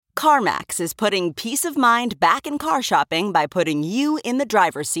CarMax is putting peace of mind back in car shopping by putting you in the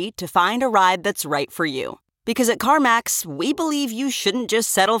driver's seat to find a ride that's right for you. Because at CarMax, we believe you shouldn't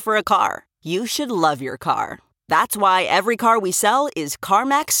just settle for a car. You should love your car. That's why every car we sell is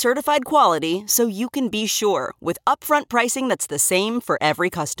CarMax certified quality, so you can be sure with upfront pricing that's the same for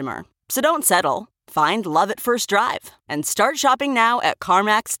every customer. So don't settle. Find love at first drive and start shopping now at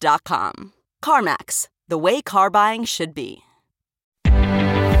CarMax.com. CarMax, the way car buying should be.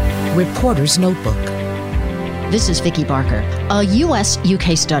 Reporter's Notebook. This is Vicki Barker. A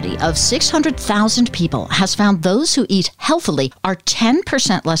U.S.-UK study of 600,000 people has found those who eat healthily are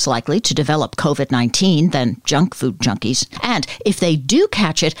 10% less likely to develop COVID-19 than junk food junkies. And if they do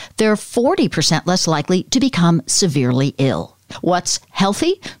catch it, they're 40% less likely to become severely ill. What's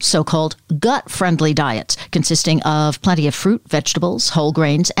healthy? So-called gut-friendly diets, consisting of plenty of fruit, vegetables, whole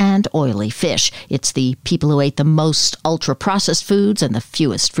grains, and oily fish. It's the people who ate the most ultra-processed foods and the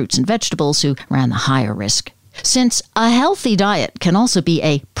fewest fruits and vegetables who ran the higher risk. Since a healthy diet can also be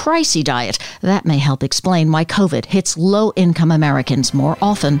a pricey diet, that may help explain why COVID hits low-income Americans more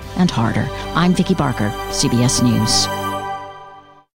often and harder. I'm Vicki Barker, CBS News.